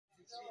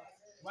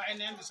My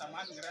name is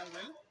Aman.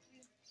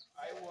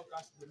 I work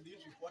as the lead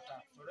reporter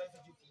for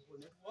Refugee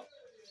Football Network,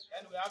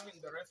 and we're having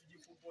the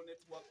Refugee Football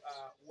Network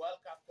World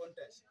Cup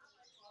contest.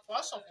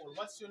 First of all,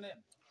 what's your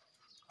name?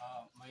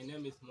 My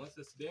name is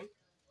Moses Deng.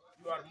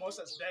 You are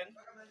Moses Deng.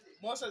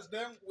 Moses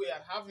Deng, we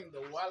are having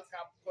the World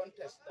Cup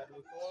contest that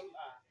we call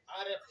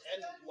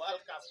RFN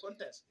World Cup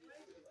contest.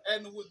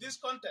 And with this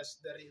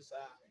contest, there is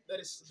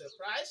the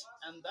prize,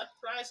 and that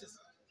prize is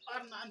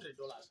 $100.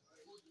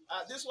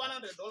 This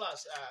 $100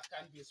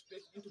 can be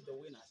split into the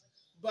winners.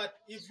 But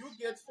if you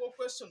get 4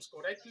 questions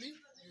correctly,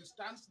 you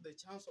stand the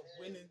chance of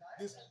winning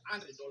this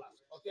 $100.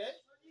 Okay?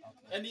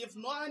 And if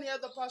no any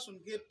other person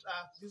get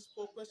these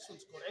 4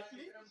 questions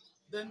correctly,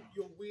 then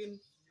you win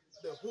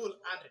the whole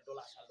 $100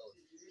 alone.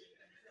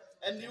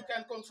 And you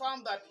can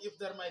confirm that if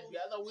there might be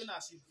other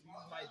winners, if you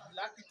might be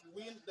lucky to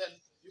win, then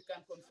you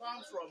can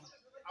confirm from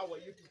our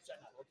YouTube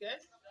channel. Okay?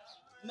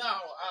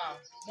 Now,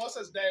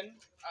 Moses, then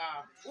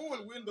who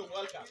will win the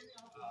World Cup?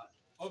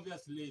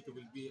 Obviously, it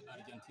will be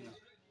Argentina.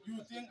 You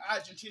think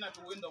Argentina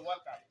to win the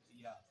World Cup?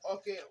 Yeah.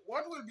 Okay.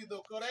 What will be the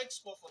correct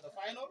score for the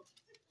final?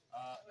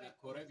 The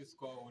correct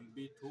score will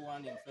be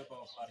 2-1 in favor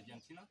of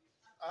Argentina.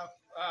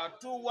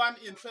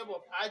 2-1 in favor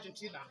of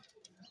Argentina.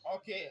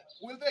 Okay.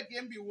 Will the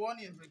game be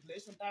won in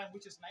regulation time,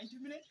 which is 90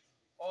 minutes?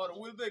 Or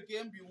will the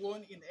game be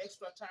won in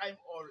extra time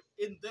or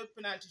in the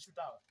penalty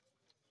shootout?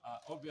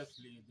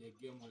 Obviously, the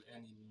game will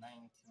end in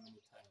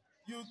 90-minute time.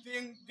 You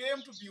think game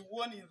to be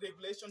won in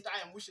regulation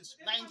time, which is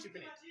 90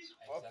 minutes?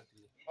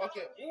 Exactly.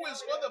 Okay. Who will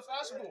score the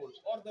first goal,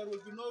 or there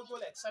will be no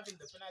goal except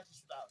in the penalty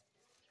shootout?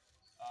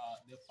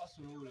 The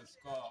person who will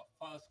score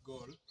first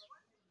goal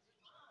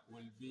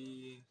will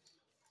be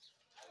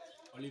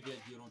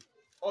Olivier Giroud.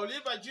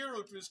 Olivier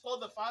Giroud will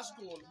score the first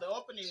goal, the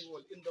opening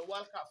goal in the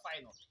World Cup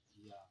final.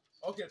 Yeah.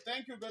 Okay,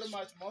 thank you very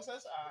much,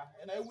 Moses,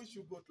 and I wish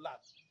you good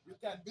luck. You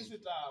can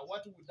visit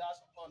what we do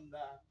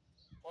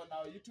on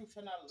our YouTube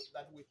channel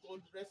that we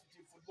call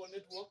Refugee Football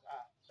Network.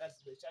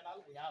 That's the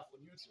channel we have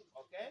on YouTube.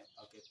 Okay.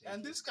 Okay. And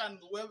this can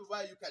where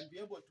you can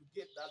be able to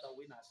get the other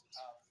winners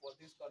for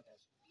this contest.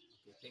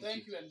 Okay.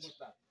 Thank you and good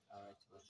luck. All right.